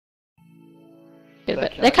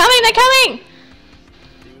They're coming! They're coming!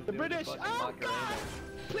 The British! Oh God!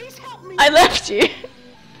 Please help me! I left you.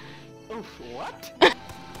 Oof, what? I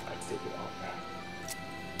figured out that.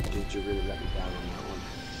 Did you really let me down on that one?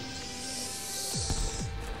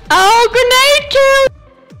 Oh, grenade kill!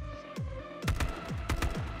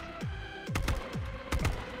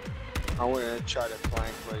 I want to try to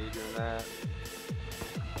flank while you're doing that.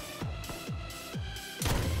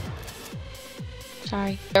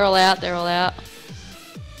 Sorry. They're all out, they're all out.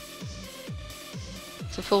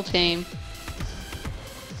 It's a full team.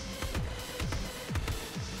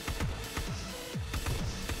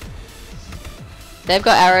 They've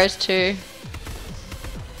got arrows too.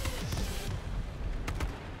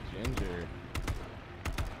 Ginger.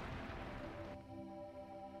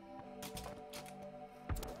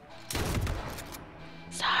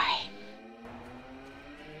 Sorry.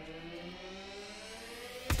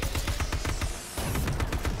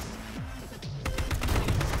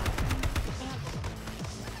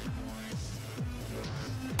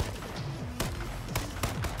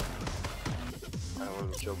 I don't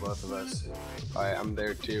want to kill both of us. Alright, I'm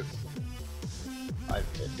there too.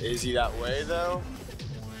 Is he that way though?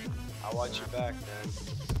 I'll watch you back then.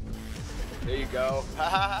 There you go.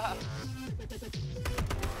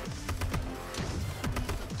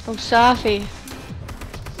 Oh, Safi.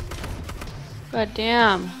 God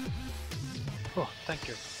damn. Oh, thank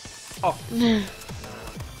you. Oh.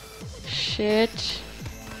 Shit.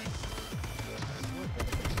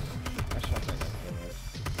 I shot that guy.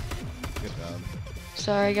 Good job.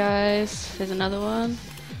 Sorry guys. There's another one.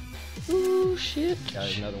 Ooh, shit. Yeah,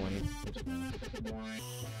 there's another one.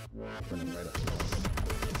 Running right up.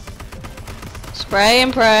 Spray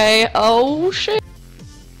and pray. Oh shit.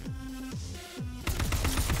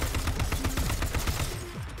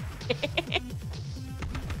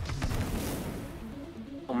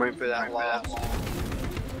 I'm waiting for that last.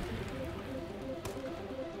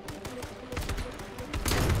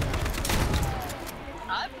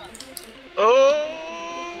 Oh!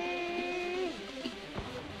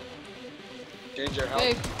 Ginger, help.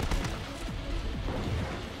 Hey.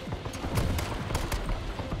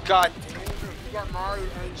 God damn it, you got Mario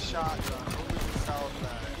and shotgun. Over the south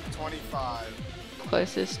side. 25.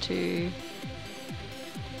 Closest to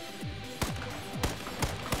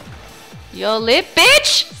your lip,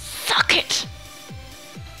 bitch! Suck it!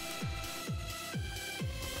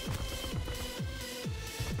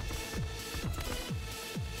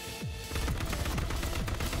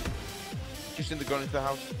 Just in the gun into the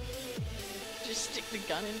house. Just stick the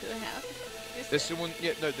gun into the house. There's someone.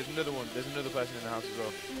 Yeah, no, there's another one. There's another person in the house as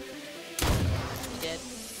well. Dead.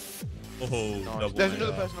 Oh, Nice. double There's AR.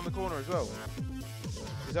 another person on the corner as well.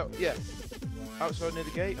 Is that? Yeah. Outside near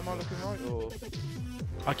the gate. Am I looking right or?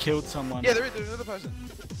 I killed someone. Yeah, there's another person.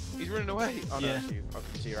 He's running away. Oh no, Yeah. that's you. I can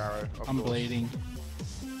see your arrow. Of I'm course. bleeding.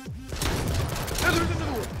 No, there's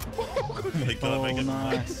another one. Oh, God. Make that, Oh, make it.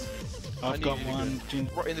 nice. I I've need got you to one.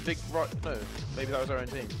 Right in the big. Right. No. Maybe that was our own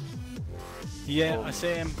team. Yeah, Oh. I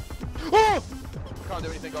see him. Oh! Can't do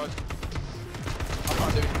anything, guys. I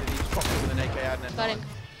can't do anything. He's popped in with an AK ad and Got him.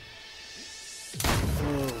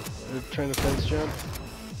 Oh, they're trying to fence jump.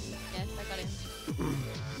 Yes, I got him.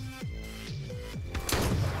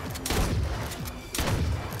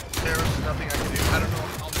 There's nothing I can do. I don't know.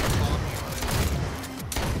 I'll be following you.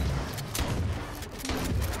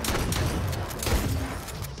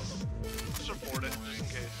 Just report it, just in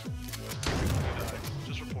case.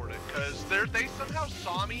 Just report it, because they somehow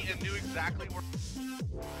saw me and knew exactly where.